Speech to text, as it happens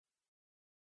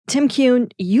Tim Kuhn,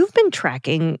 you've been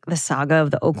tracking the saga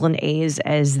of the Oakland A's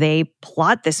as they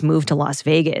plot this move to Las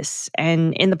Vegas.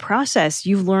 And in the process,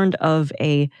 you've learned of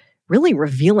a really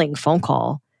revealing phone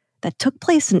call that took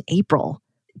place in April.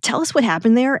 Tell us what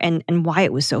happened there and why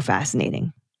it was so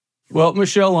fascinating. Well,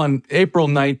 Michelle, on April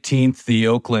 19th, the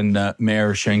Oakland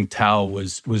mayor, Sheng Tao,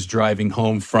 was driving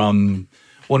home from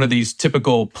one of these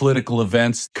typical political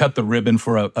events, cut the ribbon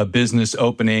for a business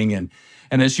opening. And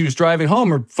as she was driving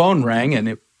home, her phone rang and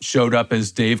it showed up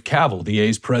as Dave Kaval, the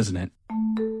A's president.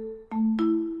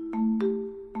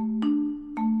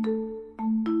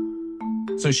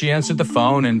 So she answered the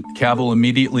phone, and Kaval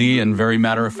immediately and very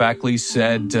matter-of-factly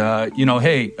said,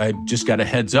 hey, I just got a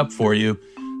heads up for you.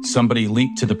 Somebody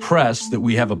leaked to the press that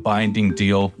we have a binding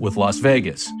deal with Las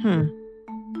Vegas.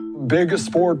 Big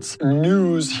sports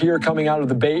news here coming out of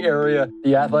the Bay Area.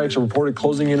 The Athletics are reported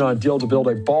closing in on a deal to build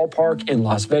a ballpark in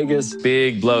Las Vegas.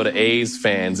 Big blow to A's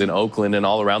fans in Oakland and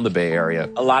all around the Bay Area.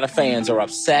 A lot of fans are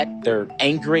upset. They're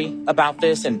angry about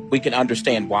this, and we can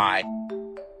understand why.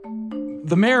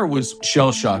 The mayor was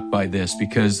shell-shocked by this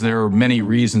because there are many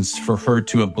reasons for her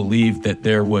to have believed that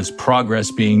there was progress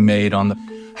being made on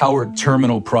the Howard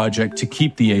Terminal project to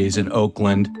keep the A's in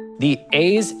Oakland. The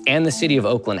A's and the city of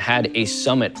Oakland had a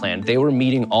summit planned. They were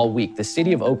meeting all week. The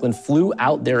city of Oakland flew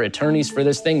out their attorneys for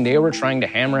this thing. They were trying to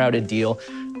hammer out a deal.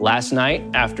 Last night,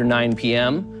 after 9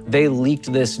 p.m., they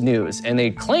leaked this news, and they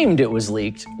claimed it was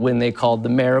leaked when they called the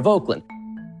mayor of Oakland.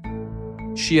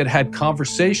 She had had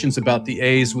conversations about the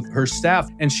A's with her staff,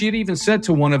 and she had even said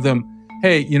to one of them,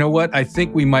 hey, you know what? I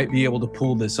think we might be able to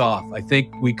pull this off. I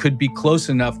think we could be close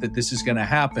enough that this is going to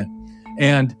happen.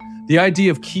 And the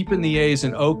idea of keeping the A's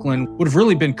in Oakland would have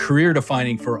really been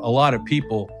career-defining for a lot of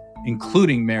people,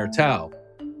 including Mayor Tao.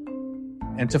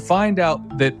 And to find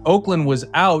out that Oakland was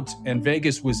out and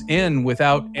Vegas was in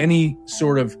without any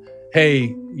sort of,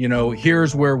 hey,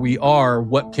 here's where we are,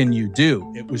 what can you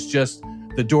do? It was just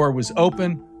the door was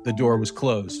open, the door was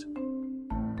closed.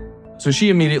 So she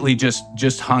immediately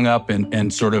just hung up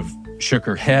and sort of shook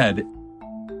her head.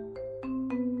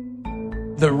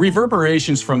 The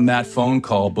reverberations from that phone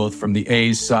call, both from the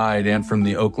A's side and from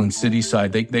the Oakland City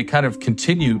side, they kind of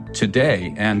continue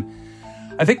today. And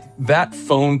I think that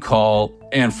phone call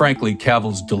and, frankly,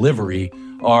 Kaval's delivery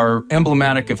are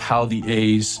emblematic of how the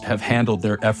A's have handled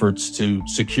their efforts to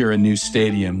secure a new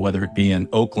stadium, whether it be in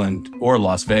Oakland or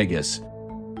Las Vegas.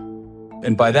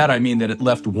 And by that, I mean that it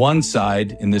left one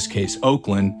side, in this case,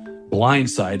 Oakland,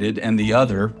 blindsided, and the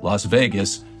other, Las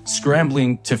Vegas,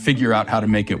 scrambling to figure out how to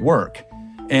make it work.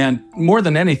 And more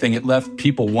than anything, it left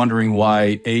people wondering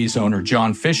why A's owner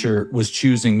John Fisher was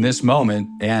choosing this moment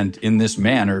and in this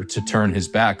manner to turn his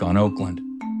back on Oakland.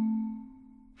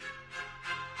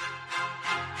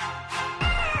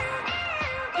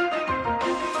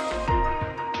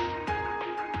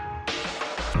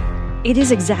 It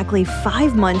is exactly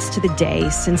 5 months to the day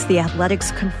since the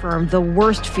Athletics confirmed the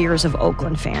worst fears of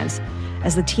Oakland fans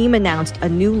as the team announced a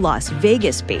new Las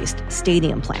Vegas-based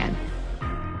stadium plan.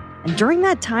 And during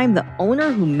that time, the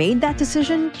owner who made that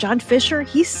decision, John Fisher,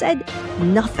 he said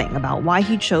nothing about why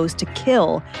he chose to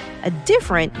kill a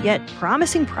different yet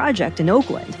promising project in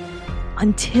Oakland.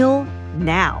 Until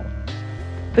now.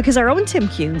 Because our own Tim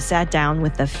Kuhn sat down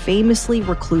with the famously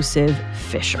reclusive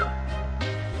Fisher.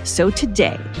 So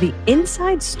today, the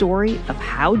inside story of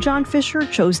how John Fisher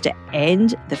chose to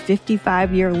end the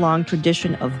 55-year-long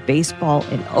tradition of baseball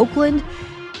in Oakland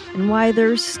and why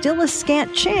there's still a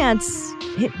scant chance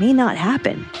it may not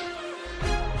happen.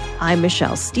 I'm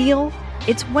Michelle Steele.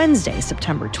 It's Wednesday,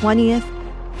 September 20th.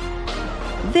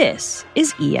 This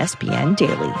is ESPN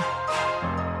Daily.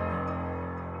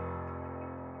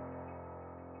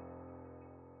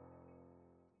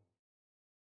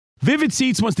 Vivid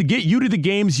Seats wants to get you to the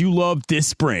games you love this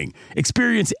spring.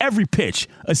 Experience every pitch,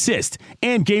 assist,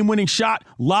 and game-winning shot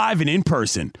live and in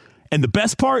person. And the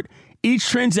best part? Each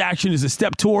transaction is a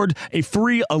step toward a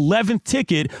free 11th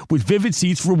ticket with Vivid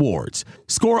Seats rewards.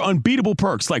 Score unbeatable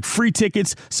perks like free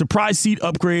tickets, surprise seat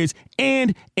upgrades,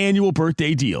 and annual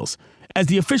birthday deals. As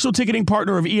the official ticketing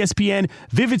partner of ESPN,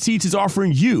 Vivid Seats is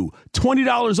offering you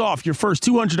 $20 off your first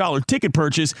 $200 ticket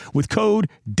purchase with code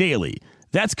DAILY.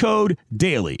 That's code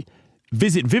DAILY.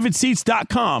 Visit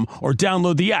vividseats.com or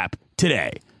download the app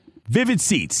today. Vivid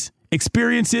Seats.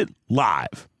 Experience it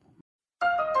live.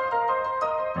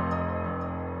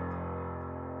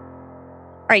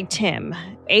 right, Tim,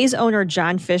 A's owner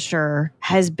John Fisher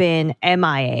has been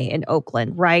MIA in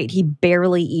Oakland, right? He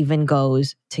barely even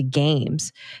goes to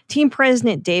games. Team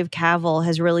president Dave Kaval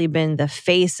has really been the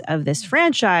face of this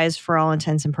franchise for all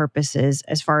intents and purposes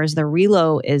as far as the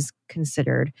relo is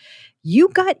considered. You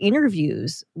got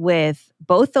interviews with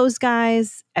both those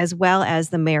guys as well as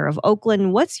the mayor of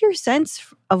Oakland. What's your sense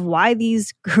of why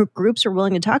these groups are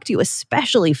willing to talk to you,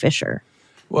 especially Fisher?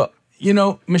 Well,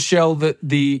 Michelle,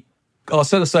 I'll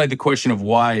set aside the question of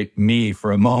why me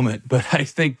for a moment, but I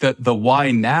think that the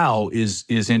why now is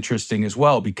interesting as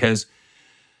well, because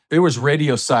there was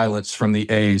radio silence from the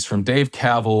A's, from Dave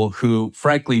Kaval, who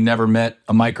frankly never met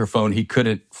a microphone he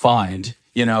couldn't find.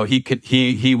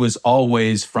 He was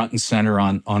always front and center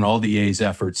on all the A's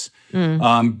efforts.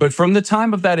 But from the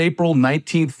time of that April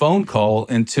 19th phone call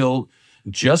until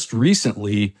just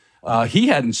recently, he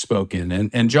hadn't spoken,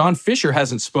 and John Fisher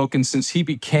hasn't spoken since he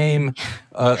became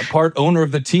a part owner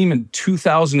of the team in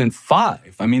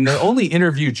 2005. I mean, the only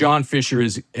interview John Fisher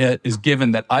is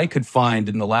given that I could find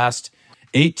in the last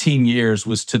 18 years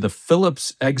was to the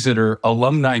Phillips Exeter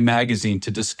Alumni Magazine to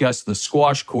discuss the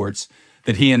squash courts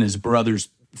that he and his brothers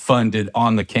funded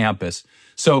on the campus.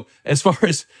 So as far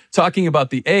as talking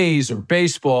about the A's or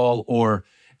baseball or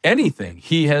anything,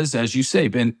 he has, as you say,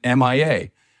 been MIA.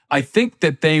 I think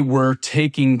that they were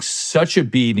taking such a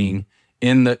beating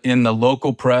in the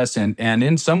local press and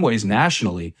in some ways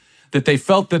nationally that they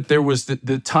felt that there was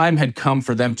the time had come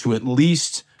for them to at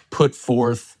least put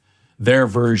forth their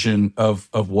version of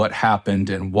what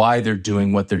happened and why they're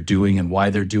doing what they're doing and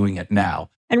why they're doing it now.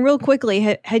 And real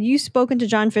quickly, had you spoken to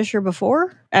John Fisher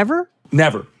before, ever?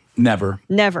 Never.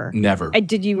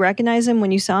 Did you recognize him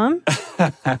when you saw him?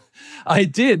 I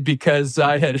did, because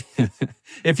I had,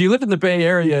 if you live in the Bay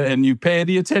Area and you pay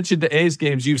any attention to A's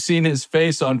games, you've seen his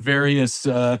face on various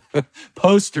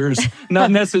posters, not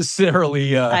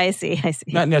necessarily. I see.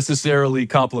 Not necessarily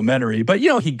complimentary, but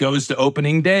he goes to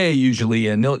opening day usually,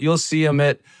 and you'll see him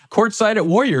at courtside at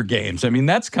Warrior games. I mean,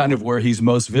 that's kind of where he's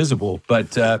most visible.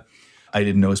 But I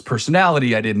didn't know his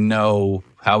personality. I didn't know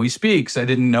how he speaks. I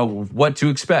didn't know what to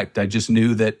expect. I just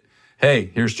knew that,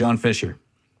 hey, here's John Fisher.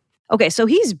 Okay, so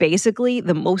he's basically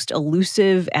the most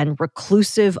elusive and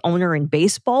reclusive owner in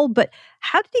baseball, but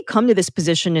how did he come to this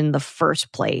position in the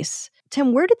first place?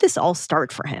 Tim, where did this all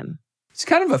start for him? It's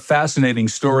kind of a fascinating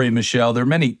story, Michelle. There are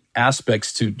many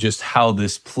aspects to just how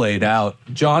this played out.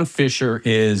 John Fisher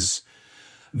is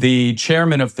the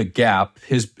chairman of the Gap.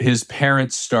 His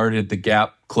parents started the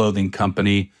Gap clothing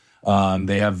company.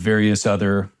 They have various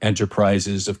other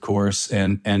enterprises, of course,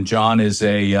 and John is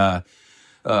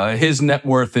his net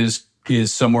worth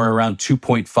is somewhere around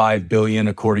 $2.5 billion,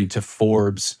 according to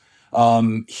Forbes.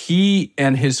 He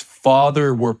and his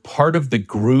father were part of the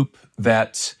group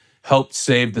that helped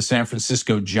save the San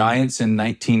Francisco Giants in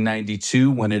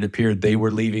 1992 when it appeared they were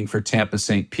leaving for Tampa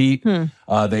St. Pete.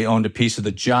 They owned a piece of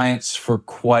the Giants for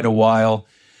quite a while.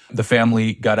 The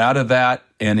family got out of that,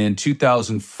 and in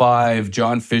 2005,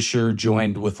 John Fisher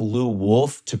joined with Lou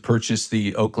Wolf to purchase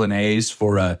the Oakland A's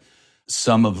for a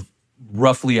sum of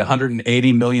roughly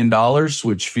 $180 million,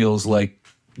 which feels like,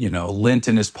 lint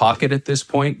in his pocket at this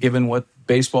point, given what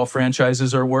baseball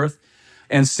franchises are worth.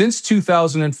 And since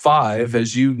 2005,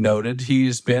 as you noted,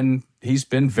 he's been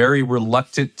very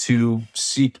reluctant to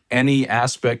seek any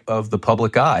aspect of the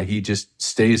public eye. He just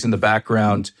stays in the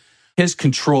background. His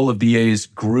control of the A's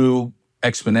grew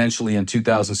exponentially in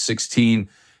 2016.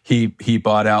 He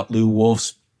bought out Lou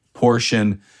Wolf's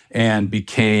portion and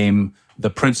became the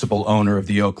principal owner of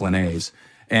the Oakland A's.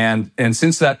 And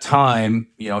since that time,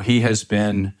 he has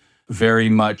been very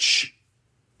much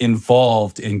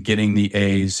involved in getting the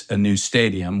A's a new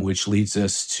stadium, which leads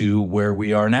us to where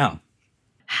we are now.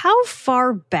 How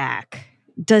far back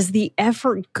does the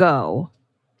effort go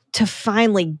to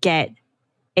finally get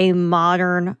a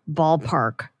modern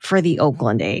ballpark for the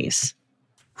Oakland A's?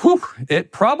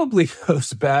 It probably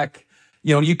goes back,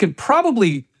 you can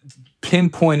probably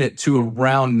pinpoint it to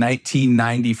around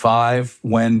 1995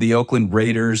 when the Oakland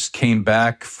Raiders came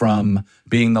back from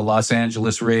being the Los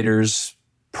Angeles Raiders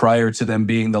prior to them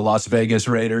being the Las Vegas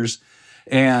Raiders.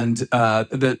 And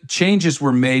the changes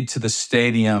were made to the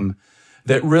stadium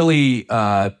that really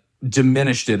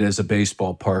diminished it as a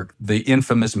baseball park. The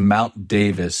infamous Mount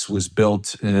Davis was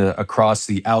built across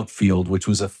the outfield, which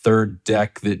was a third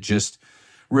deck that just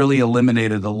really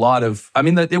eliminated a lot of,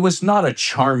 it was not a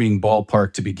charming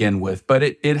ballpark to begin with, but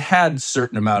it had a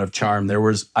certain amount of charm. There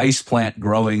was ice plant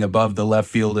growing above the left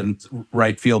field and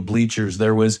right field bleachers.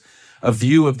 There was a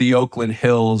view of the Oakland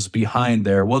Hills behind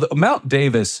there. Well, the Mount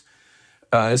Davis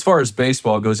as far as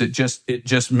baseball goes, it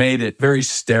just made it very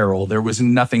sterile. There was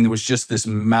nothing. There was just this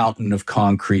mountain of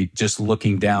concrete just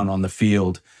looking down on the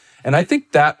field. And I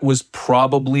think that was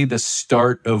probably the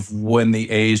start of when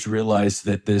the A's realized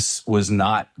that this was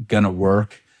not going to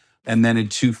work. And then in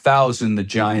 2000, the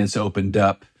Giants opened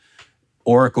up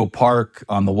Oracle Park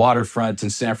on the waterfront in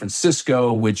San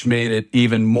Francisco, which made it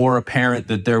even more apparent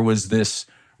that there was this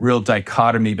real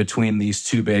dichotomy between these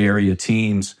two Bay Area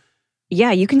teams.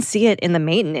 Yeah, you can see it in the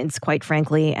maintenance, quite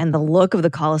frankly, and the look of the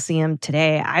Coliseum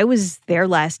today. I was there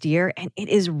last year, and it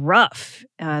is rough.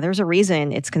 There's a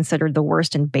reason it's considered the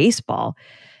worst in baseball.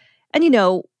 And,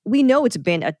 we know it's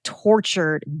been a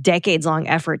tortured, decades-long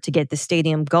effort to get the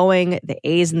stadium going. The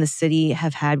A's in the city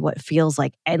have had what feels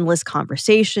like endless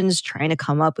conversations, trying to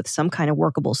come up with some kind of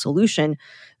workable solution.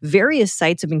 Various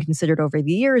sites have been considered over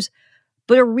the years,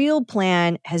 but a real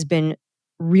plan has been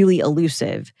really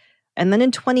elusive. And then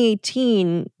in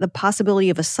 2018, the possibility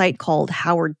of a site called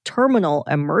Howard Terminal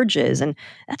emerges, and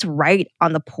that's right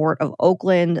on the port of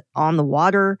Oakland, on the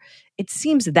water. It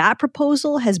seems that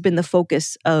proposal has been the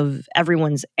focus of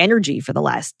everyone's energy for the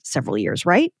last several years,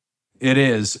 right? It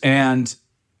is. And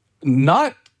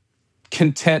not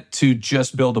content to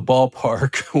just build a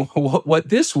ballpark, what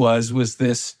this was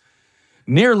this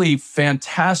nearly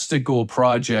fantastical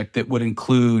project that would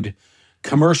include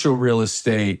commercial real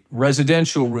estate,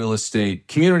 residential real estate,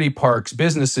 community parks,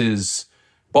 businesses,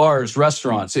 bars,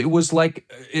 restaurants. It was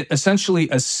essentially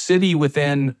a city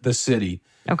within the city.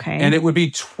 Okay. And it would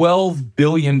be $12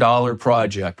 billion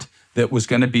project that was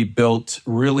going to be built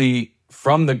really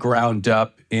from the ground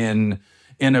up in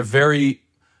a very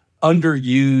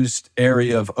underused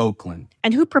area of Oakland.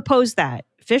 And who proposed that?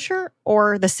 Fisher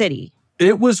or the city?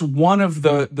 It was one of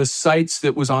the sites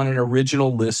that was on an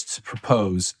original list to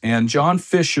propose, and John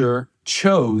Fisher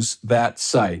chose that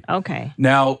site. Okay.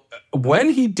 Now,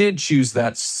 when he did choose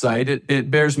that site,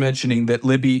 it bears mentioning that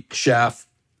Libby Schaaf,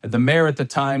 the mayor at the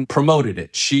time, promoted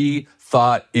it. She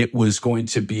thought it was going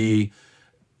to be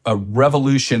a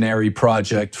revolutionary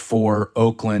project for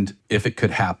Oakland if it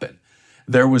could happen.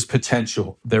 There was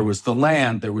potential. There was the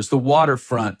land. There was the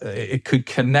waterfront. It could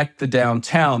connect the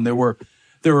downtown. There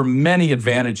were many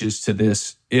advantages to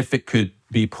this if it could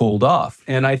be pulled off.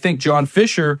 And I think John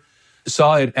Fisher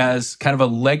saw it as kind of a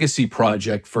legacy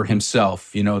project for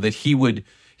himself, that he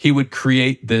would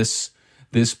create this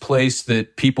place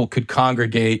that people could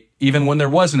congregate even when there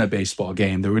wasn't a baseball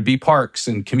game. There would be parks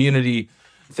and community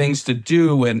things to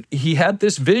do. And he had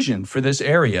this vision for this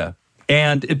area.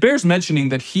 And it bears mentioning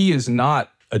that he is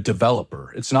not a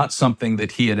developer. It's not something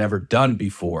that he had ever done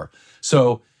before.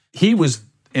 So he was,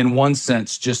 in one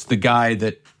sense, just the guy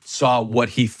that saw what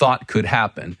he thought could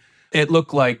happen. It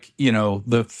looked like,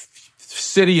 the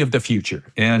city of the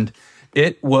future. And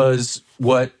it was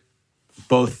what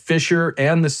both Fisher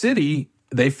and the city,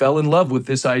 they fell in love with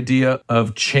this idea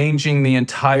of changing the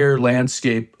entire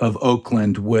landscape of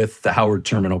Oakland with the Howard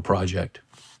Terminal project.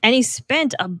 And he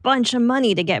spent a bunch of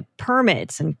money to get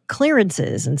permits and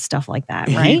clearances and stuff like that,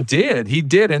 right? He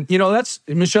did. And,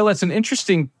 Michelle, that's an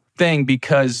interesting thing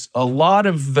because a lot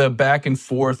of the back and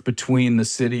forth between the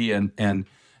city and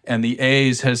the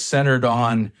A's has centered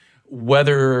on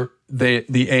whether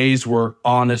the A's were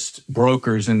honest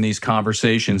brokers in these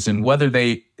conversations and whether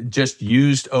they just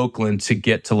used Oakland to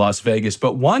get to Las Vegas.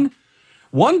 But one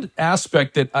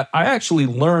aspect that I actually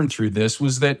learned through this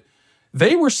was that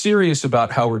they were serious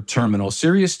about Howard Terminal,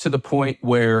 serious to the point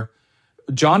where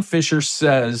John Fisher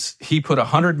says he put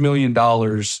 $100 million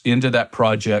into that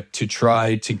project to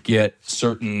try to get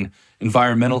certain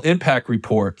environmental impact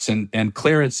reports and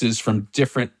clearances from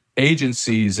different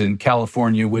agencies in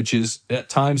California, which is at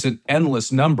times an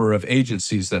endless number of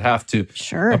agencies that have to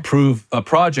approve a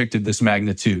project of this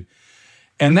magnitude.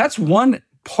 And that's one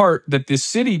part that the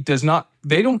city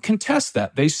they don't contest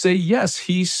that. They say, yes,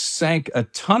 he sank a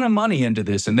ton of money into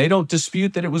this, and they don't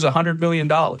dispute that it was $100 million.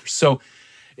 So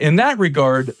in that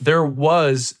regard, there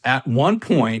was at one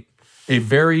point a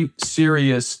very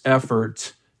serious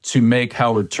effort to make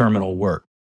Howard Terminal work.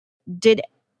 Did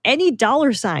any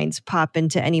dollar signs pop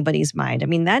into anybody's mind? I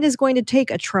mean, that is going to take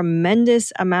a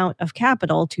tremendous amount of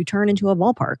capital to turn into a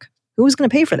ballpark. Who's going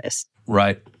to pay for this?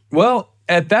 Right. Well,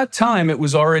 at that time, it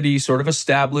was already sort of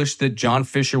established that John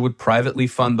Fisher would privately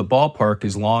fund the ballpark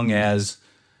as long as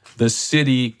the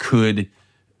city could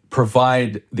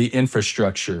provide the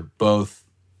infrastructure, both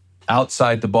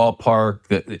outside the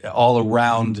ballpark, all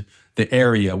around the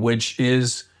area, which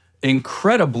is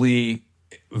incredibly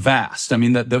vast. I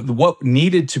mean, what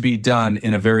needed to be done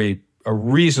in a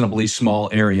reasonably small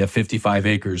area, 55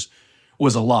 acres,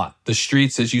 was a lot. The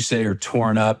streets, as you say, are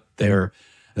torn up. They're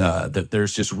that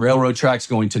there's just railroad tracks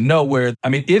going to nowhere. I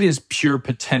mean, it is pure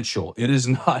potential. It is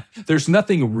not, there's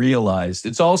nothing realized.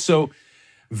 It's also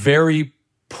very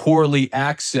poorly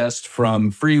accessed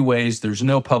from freeways. There's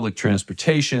no public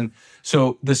transportation.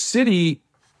 So the city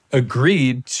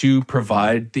agreed to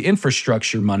provide the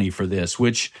infrastructure money for this,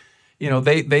 which,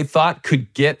 they thought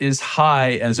could get as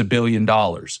high as $1 billion.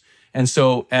 And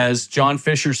so as John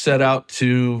Fisher set out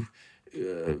to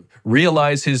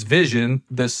realize his vision,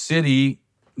 the city,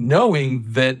 knowing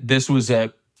that this was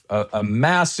a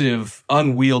massive,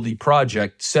 unwieldy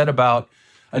project, set about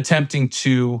attempting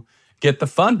to get the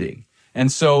funding.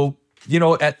 And so,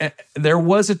 there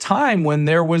was a time when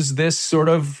there was this sort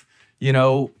of,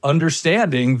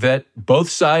 understanding that both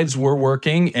sides were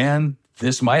working and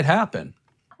this might happen.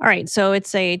 All right, so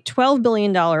it's a $12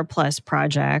 billion plus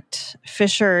project.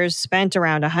 Fisher's spent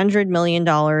around $100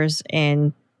 million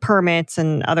in permits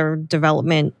and other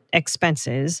development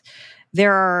expenses.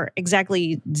 There are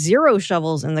exactly 0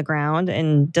 shovels in the ground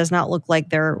and does not look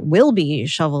like there will be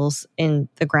shovels in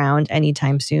the ground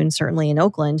anytime soon, certainly in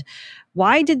Oakland.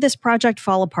 Why did this project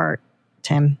fall apart,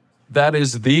 Tim? That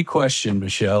is the question,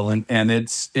 Michelle, and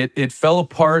it fell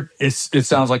apart. It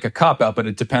sounds like a cop-out, but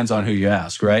it depends on who you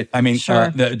ask, right? I mean, sure.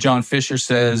 John Fisher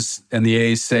says, and the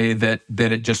A's say that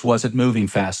it just wasn't moving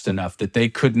fast enough, that they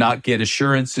could not get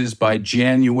assurances by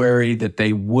January that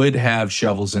they would have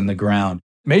shovels in the ground.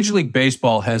 Major League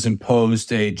Baseball has imposed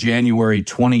a January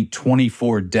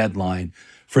 2024 deadline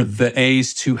for the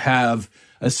A's to have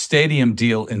a stadium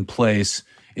deal in place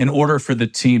in order for the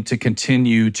team to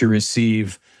continue to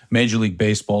receive Major League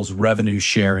Baseball's revenue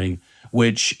sharing,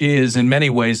 which is in many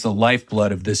ways the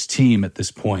lifeblood of this team at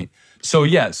this point. So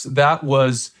yes, that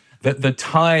was the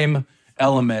time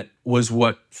element was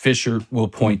what Fisher will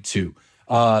point to.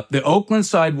 The Oakland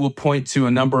side will point to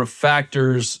a number of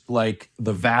factors like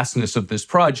the vastness of this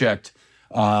project,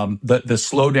 the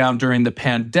slowdown during the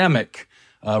pandemic,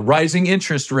 rising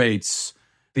interest rates,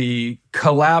 the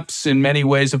collapse in many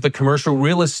ways of the commercial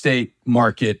real estate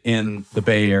market in the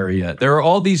Bay Area. There are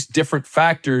all these different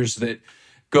factors that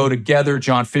go together.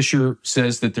 John Fisher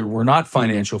says that there were not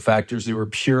financial factors. They were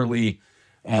purely,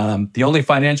 the only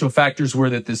financial factors were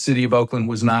that the city of Oakland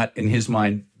was not, in his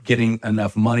mind, getting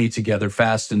enough money together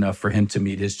fast enough for him to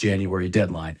meet his January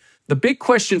deadline. The big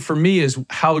question for me is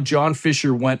how John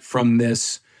Fisher went from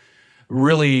this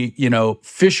really,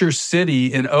 Fisher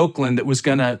City in Oakland that was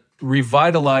going to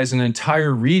revitalize an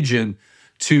entire region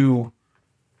to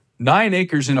 9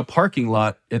 acres in a parking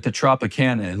lot at the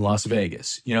Tropicana in Las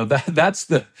Vegas. That's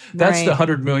the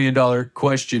 $100 million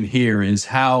question here, is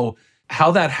how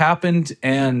that happened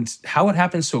and how it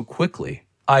happened so quickly.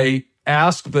 I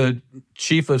asked the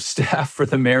chief of staff for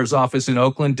the mayor's office in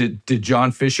Oakland, did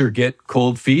John Fisher get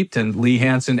cold feet? And Lee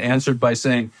Hansen answered by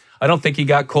saying, I don't think he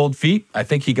got cold feet. I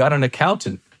think he got an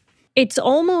accountant. It's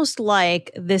almost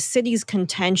like the city's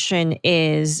contention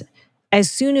is,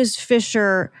 as soon as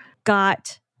Fisher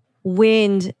got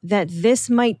wind that this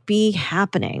might be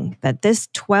happening, that this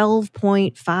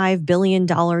 $12.5 billion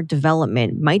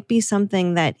development might be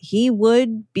something that he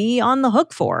would be on the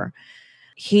hook for,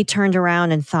 he turned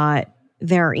around and thought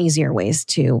there are easier ways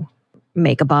to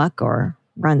make a buck or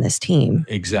run this team.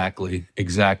 Exactly.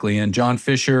 And John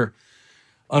Fisher,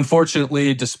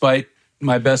 unfortunately, despite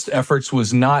my best efforts,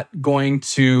 was not going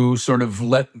to sort of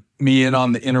let me in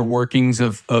on the inner workings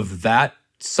of that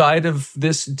side of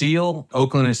this deal.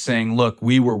 Oakland is saying, look,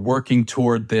 we were working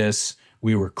toward this.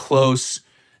 We were close.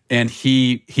 And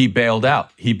he bailed out.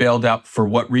 He bailed out for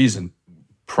what reason?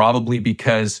 Probably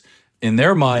because in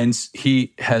their minds,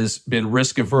 he has been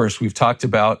risk averse. We've talked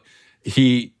about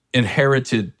he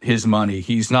inherited his money.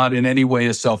 He's not in any way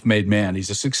a self-made man. He's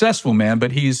a successful man,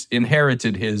 but he's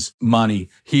inherited his money.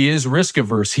 He is risk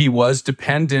averse. He was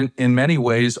dependent in many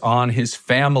ways on his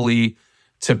family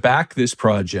to back this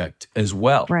project as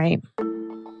well. Right.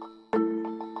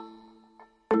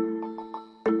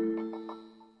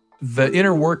 The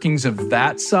inner workings of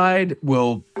that side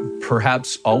will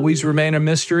perhaps always remain a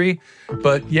mystery.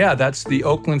 But yeah, that's the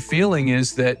Oakland feeling,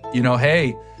 is that,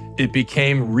 hey, it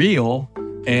became real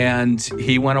and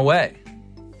he went away.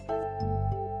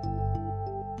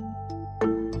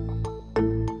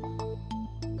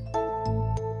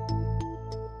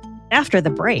 After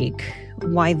the break,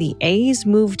 why the A's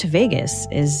move to Vegas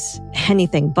is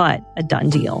anything but a done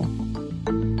deal.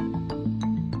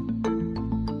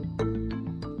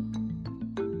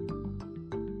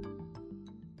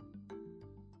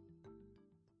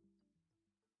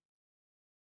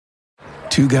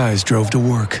 Two guys drove to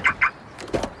work.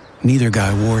 Neither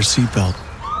guy wore a seatbelt.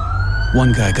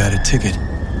 One guy got a ticket.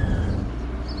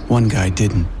 One guy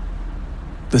didn't.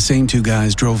 The same two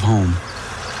guys drove home.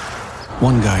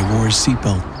 One guy wore his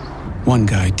seatbelt. One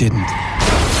guy didn't.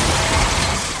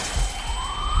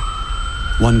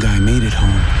 One guy made it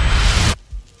home.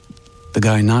 The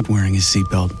guy not wearing his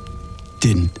seatbelt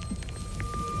didn't.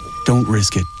 Don't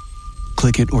risk it.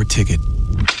 Click it or ticket.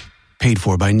 Paid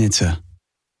for by NHTSA.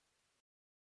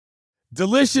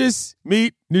 Delicious,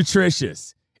 meat,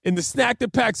 nutritious. In the snack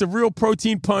that packs a real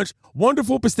protein punch,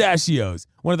 Wonderful Pistachios,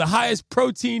 one of the highest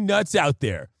protein nuts out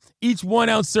there. Each 1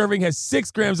 ounce serving has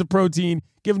 6 grams of protein,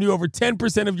 giving you over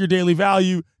 10% of your daily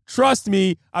value. Trust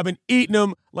me, I've been eating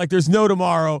them like there's no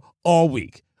tomorrow all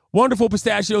week. Wonderful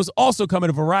Pistachios also come in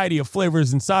a variety of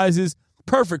flavors and sizes,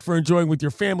 perfect for enjoying with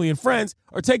your family and friends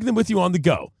or taking them with you on the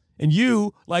go. And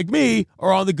you, like me,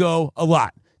 are on the go a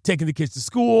lot. Taking the kids to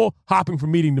school, hopping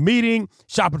from meeting to meeting,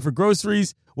 shopping for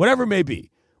groceries, whatever it may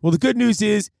be. Well, the good news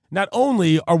is not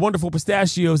only are Wonderful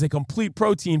Pistachios a complete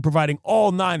protein providing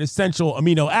all 9 essential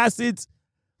amino acids,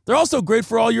 they're also great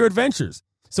for all your adventures.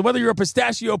 So whether you're a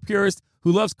pistachio purist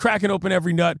who loves cracking open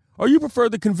every nut or you prefer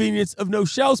the convenience of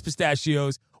no-shells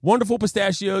pistachios, Wonderful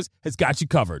Pistachios has got you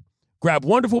covered. Grab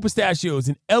Wonderful Pistachios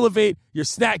and elevate your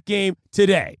snack game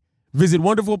today. Visit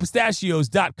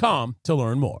WonderfulPistachios.com to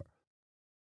learn more.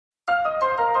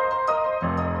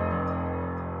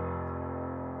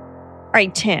 All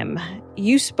right, Tim,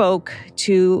 you spoke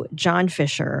to John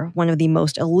Fisher, one of the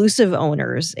most elusive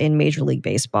owners in Major League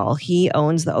Baseball. He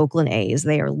owns the Oakland A's.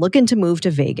 They are looking to move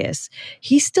to Vegas.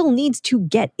 He still needs to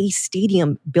get a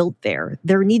stadium built there.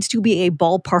 There needs to be a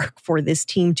ballpark for this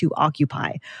team to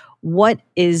occupy. What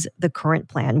is the current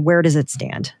plan? Where does it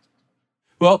stand?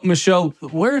 Well, Michelle,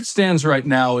 where it stands right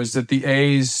now is that the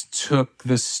A's took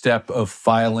the step of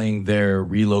filing their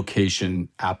relocation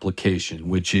application,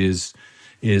 which is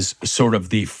sort of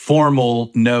the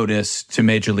formal notice to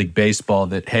Major League Baseball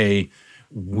that, hey,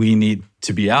 we need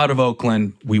to be out of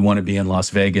Oakland. We want to be in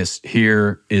Las Vegas.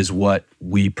 Here is what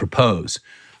we propose.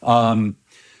 However,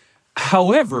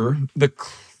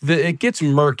 it gets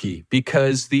murky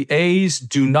because the A's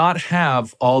do not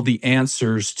have all the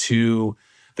answers to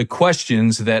the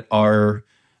questions that are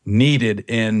needed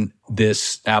in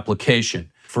this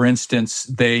application. For instance,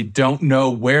 they don't know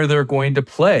where they're going to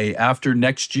play after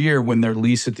next year when their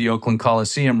lease at the Oakland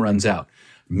Coliseum runs out.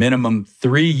 Minimum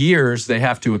 3 years they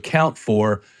have to account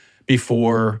for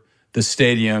before the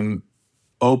stadium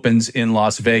opens in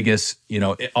Las Vegas,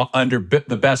 under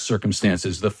the best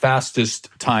circumstances. The fastest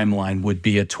timeline would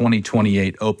be a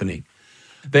 2028 opening.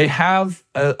 They have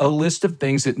a list of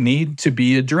things that need to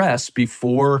be addressed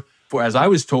before, as I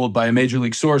was told by a Major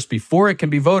League source, before it can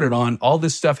be voted on, all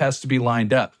this stuff has to be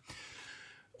lined up.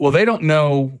 Well, they don't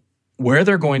know where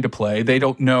they're going to play. They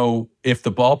don't know if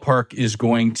the ballpark is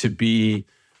going to be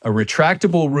a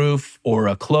retractable roof or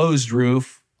a closed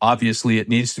roof. Obviously, it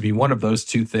needs to be one of those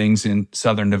two things in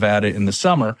southern Nevada in the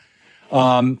summer.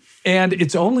 And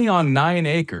it's only on 9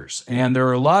 acres. And there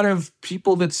are a lot of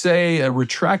people that say a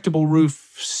retractable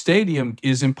roof stadium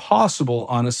is impossible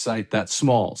on a site that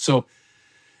small. So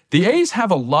the A's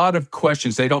have a lot of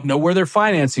questions. They don't know where their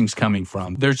financing's coming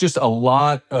from. There's just a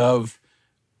lot of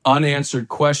unanswered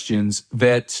questions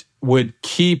that would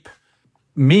keep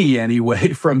me,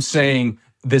 anyway, from saying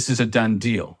this is a done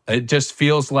deal. It just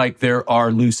feels like there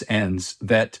are loose ends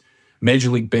that Major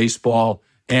League Baseball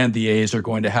and the A's are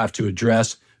going to have to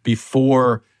address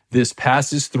before this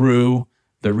passes through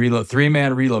the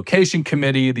 3-man relocation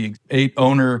committee, the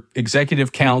 8-owner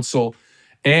executive council,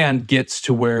 and gets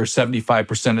to where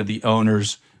 75% of the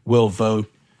owners will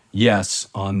vote yes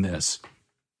on this.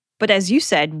 But as you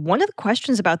said, one of the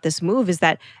questions about this move is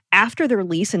that after their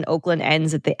lease in Oakland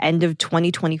ends at the end of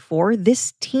 2024,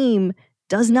 this team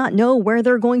does not know where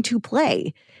they're going to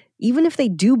play. Even if they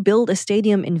do build a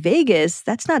stadium in Vegas,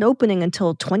 that's not opening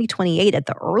until 2028 at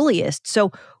the earliest.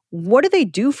 So what do they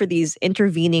do for these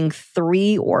intervening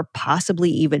 3 or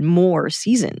possibly even more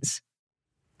seasons?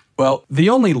 Well, the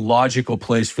only logical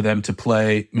place for them to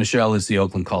play, Michelle, is the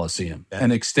Oakland Coliseum.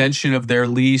 An extension of their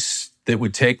lease that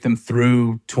would take them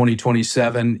through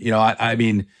 2027. I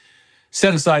mean,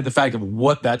 set aside the fact of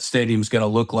what that stadium's going to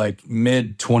look like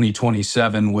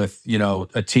mid-2027 with,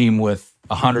 a team with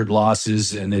 100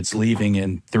 losses and it's leaving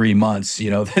in 3 months.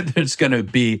 There's going to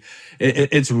be,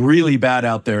 it's really bad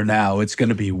out there now. It's going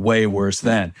to be way worse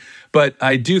then. But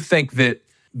I do think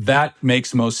that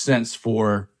makes most sense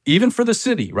even for the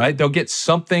city, right? They'll get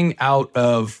something out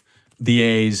of the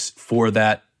A's for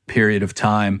that period of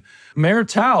time. Mayor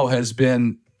Tao has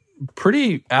been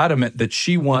pretty adamant that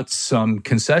she wants some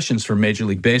concessions from Major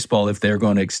League Baseball if they're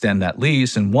going to extend that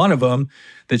lease. And one of them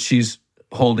that she's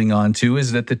holding on to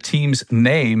is that the team's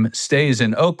name stays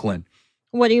in Oakland.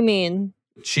 What do you mean?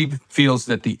 She feels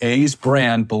that the A's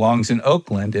brand belongs in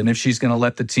Oakland, and if she's going to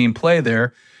let the team play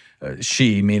there,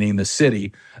 she, meaning the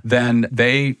city, then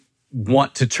they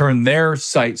want to turn their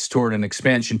sights toward an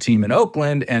expansion team in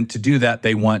Oakland, and to do that,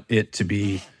 they want it to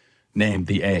be named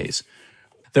the A's.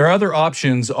 Their other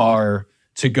options are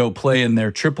to go play in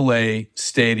their AAA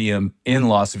stadium in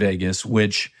Las Vegas,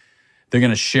 which they're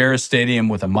going to share a stadium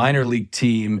with a minor league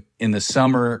team in the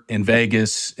summer in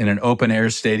Vegas in an open-air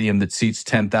stadium that seats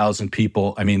 10,000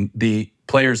 people. I mean, the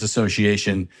Players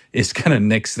Association is going to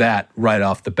nix that right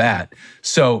off the bat.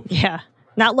 So yeah,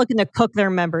 not looking to cook their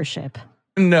membership.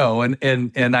 No,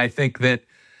 and I think that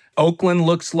Oakland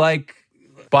looks like,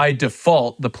 by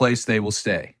default, the place they will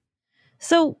stay.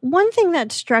 So one thing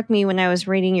that struck me when I was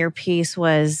reading your piece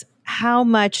was how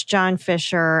much John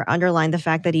Fisher underlined the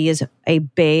fact that he is a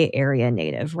Bay Area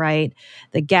native, right?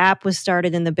 The Gap was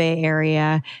started in the Bay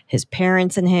Area. His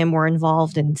parents and him were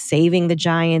involved in saving the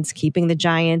Giants, keeping the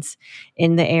Giants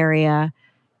in the area.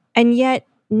 And yet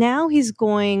now he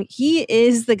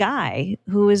is the guy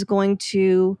who is going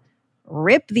to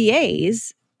rip the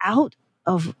A's out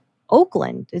of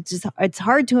Oakland. It's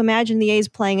hard to imagine the A's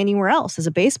playing anywhere else as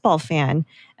a baseball fan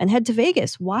and head to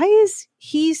Vegas. Why is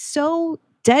he so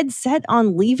dead set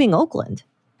on leaving Oakland?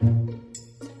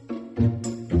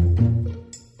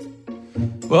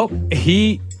 Well,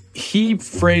 he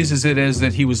phrases it as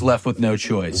that he was left with no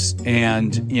choice.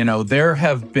 And, there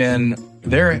has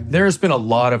been a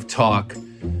lot of talk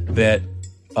that,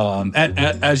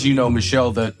 as you know,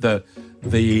 Michelle, the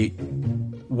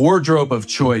wardrobe of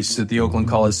choice at the Oakland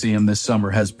Coliseum this summer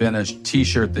has been a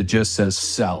T-shirt that just says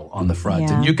 "sell" on the front.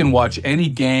 Yeah. And you can watch any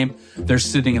game. They're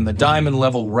sitting in the diamond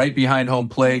level right behind home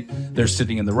plate. They're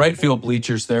sitting in the right field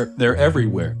bleachers. They're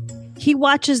everywhere. He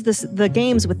watches the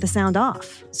games with the sound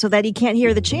off so that he can't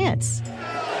hear the chants. You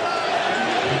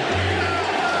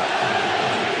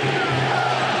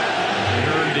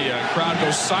heard the crowd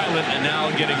go silent and now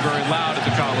getting very loud at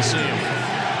the Coliseum.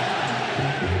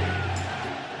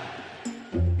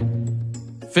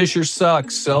 Fisher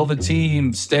sucks, sell the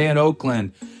team, stay in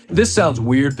Oakland. This sounds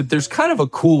weird, but there's kind of a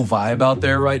cool vibe out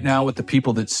there right now with the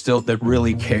people that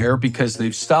really care, because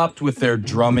they've stopped with their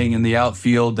drumming in the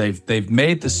outfield. They've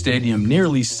made the stadium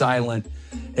nearly silent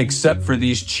except for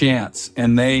these chants,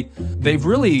 and they've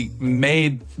really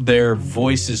made their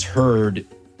voices heard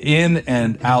in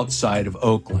and outside of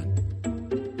Oakland.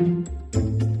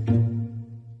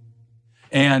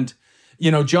 And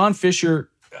John Fisher,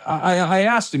 I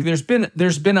asked him, there's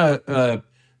been a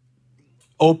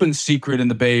open secret in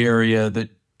the Bay Area that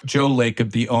Joe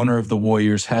Lacob, the owner of the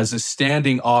Warriors, has a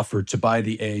standing offer to buy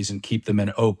the A's and keep them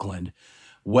in Oakland.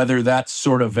 Whether that's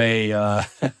sort of a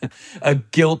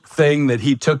guilt thing that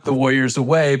he took the Warriors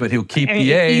away, but he'll keep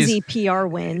the A's. Easy PR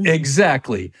win.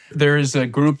 Exactly. There is a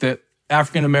group, that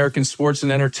African American Sports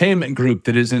and Entertainment Group,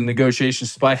 that is in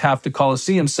negotiations to buy half the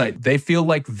Coliseum site. They feel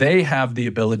like they have the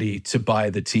ability to buy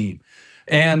the team.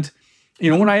 And,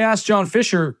 when I asked John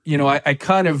Fisher, I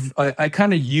kind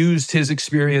of used his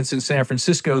experience in San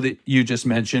Francisco that you just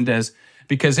mentioned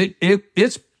because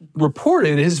it's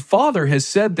reported his father has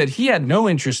said that he had no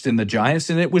interest in the Giants,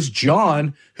 and it was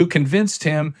John who convinced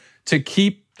him to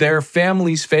keep their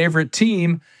family's favorite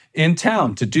team in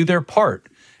town, to do their part.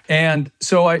 And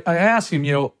so I asked him,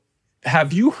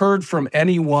 have you heard from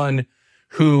anyone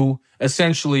who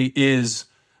essentially is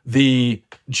the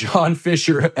John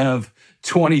Fisher of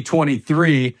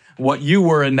 2023, what you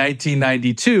were in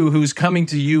 1992, who's coming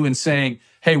to you and saying,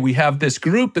 hey, we have this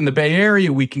group in the Bay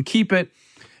Area, we can keep it.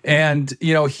 And,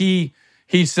 he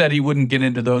said he wouldn't get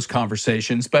into those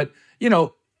conversations. But,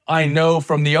 I know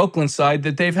from the Oakland side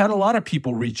that they've had a lot of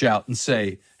people reach out and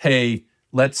say, hey,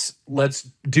 let's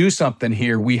do something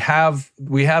here. We have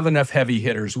enough heavy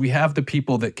hitters. We have the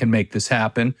people that can make this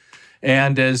happen.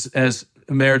 And as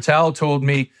Marital told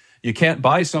me, you can't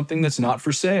buy something that's not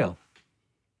for sale.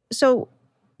 So,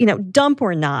 dump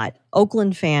or not,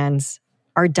 Oakland fans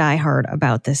are diehard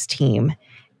about this team.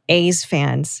 A's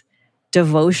fans'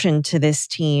 devotion to this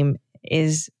team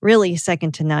is really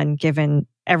second to none, given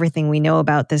everything we know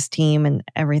about this team and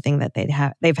everything that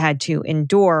they've had to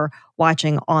endure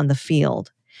watching on the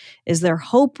field. Is there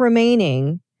hope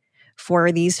remaining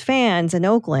for these fans in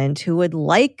Oakland who would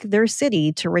like their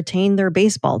city to retain their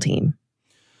baseball team?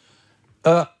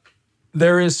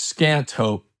 There is scant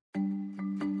hope.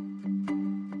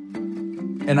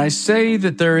 And I say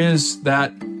that there is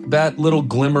that little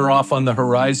glimmer off on the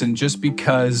horizon just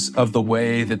because of the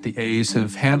way that the A's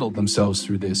have handled themselves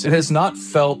through this. It has not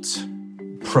felt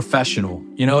professional.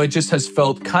 It just has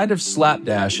felt kind of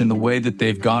slapdash in the way that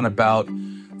they've gone about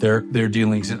their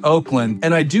dealings in Oakland.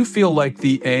 And I do feel like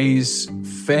the A's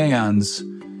fans,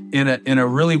 in a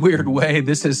really weird way,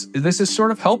 this has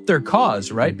sort of helped their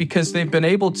cause, right? Because they've been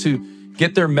able to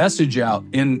get their message out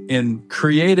in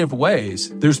creative ways.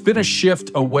 There's been a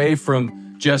shift away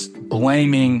from just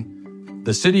blaming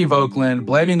the city of Oakland,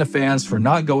 blaming the fans for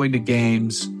not going to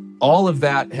games. All of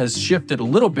that has shifted a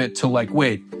little bit to like,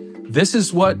 wait, this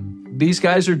is what these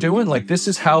guys are doing? Like, this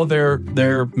is how they're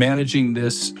managing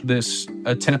this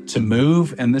attempt to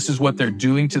move, and this is what they're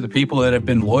doing to the people that have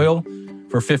been loyal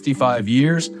for 55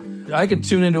 years. I could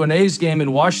tune into an A's game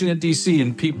in Washington, D.C.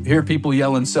 and hear people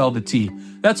yell and sell the T.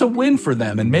 That's a win for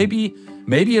them. And maybe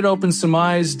it opens some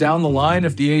eyes down the line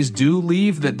if the A's do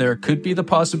leave, that there could be the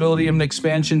possibility of an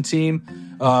expansion team.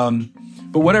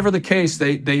 But whatever the case,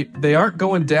 they aren't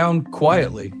going down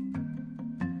quietly.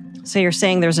 So you're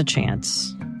saying there's a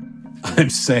chance? I'm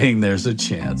saying there's a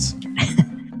chance.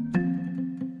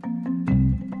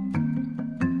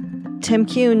 Tim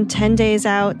Kuhn, 10 days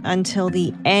out until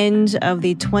the end of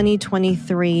the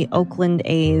 2023 Oakland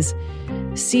A's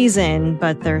season,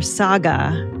 but their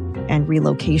saga and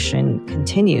relocation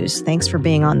continues. Thanks for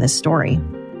being on this story.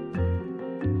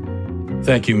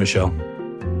 Thank you, Michelle.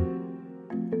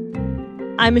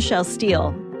 I'm Michelle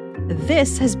Steele.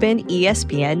 This has been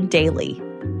ESPN Daily.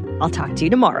 I'll talk to you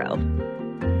tomorrow.